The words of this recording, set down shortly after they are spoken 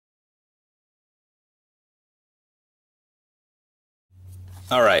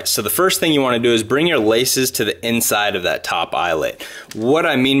Alright, so the first thing you want to do is bring your laces to the inside of that top eyelet. What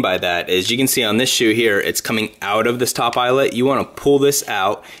I mean by that is you can see on this shoe here, it's coming out of this top eyelet. You want to pull this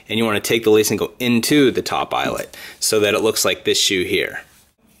out and you want to take the lace and go into the top eyelet so that it looks like this shoe here.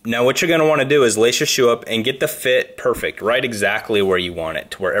 Now what you're going to want to do is lace your shoe up and get the fit perfect, right exactly where you want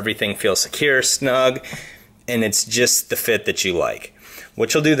it, to where everything feels secure, snug, and it's just the fit that you like.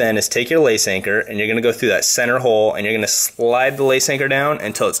 What you'll do then is take your lace anchor and you're going to go through that center hole and you're going to slide the lace anchor down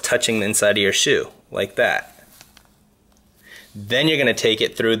until it's touching the inside of your shoe, like that. Then you're going to take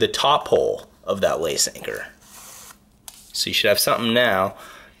it through the top hole of that lace anchor. So you should have something now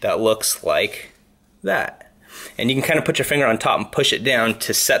that looks like that. And you can kind of put your finger on top and push it down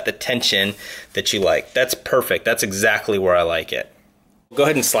to set the tension that you like. That's perfect. That's exactly where I like it. Go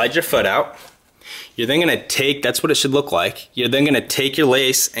ahead and slide your foot out. You're then going to take, that's what it should look like, you're then going to take your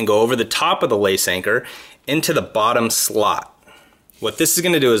lace and go over the top of the lace anchor into the bottom slot. What this is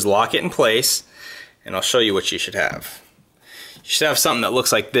going to do is lock it in place, and I'll show you what you should have. You should have something that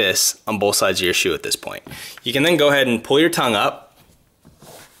looks like this on both sides of your shoe at this point. You can then go ahead and pull your tongue up,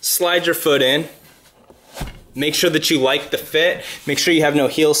 slide your foot in, make sure that you like the fit, make sure you have no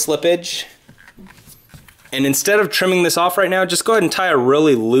heel slippage, and instead of trimming this off right now, just go ahead and tie a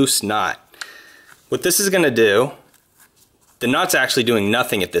really loose knot. What this is going to do, the knot's actually doing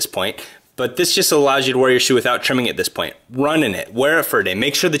nothing at this point, but this just allows you to wear your shoe without trimming at this point. Run in it, wear it for a day,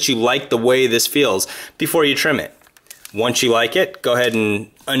 make sure that you like the way this feels before you trim it. Once you like it, go ahead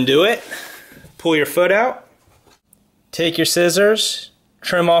and undo it, pull your foot out, take your scissors,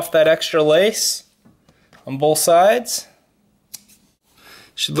 trim off that extra lace on both sides.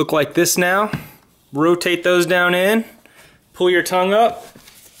 Should look like this now. Rotate those down in, pull your tongue up,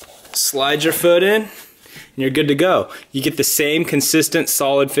 slide your foot in, and you're good to go. You get the same consistent,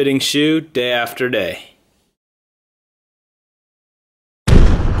 solid fitting shoe day after day.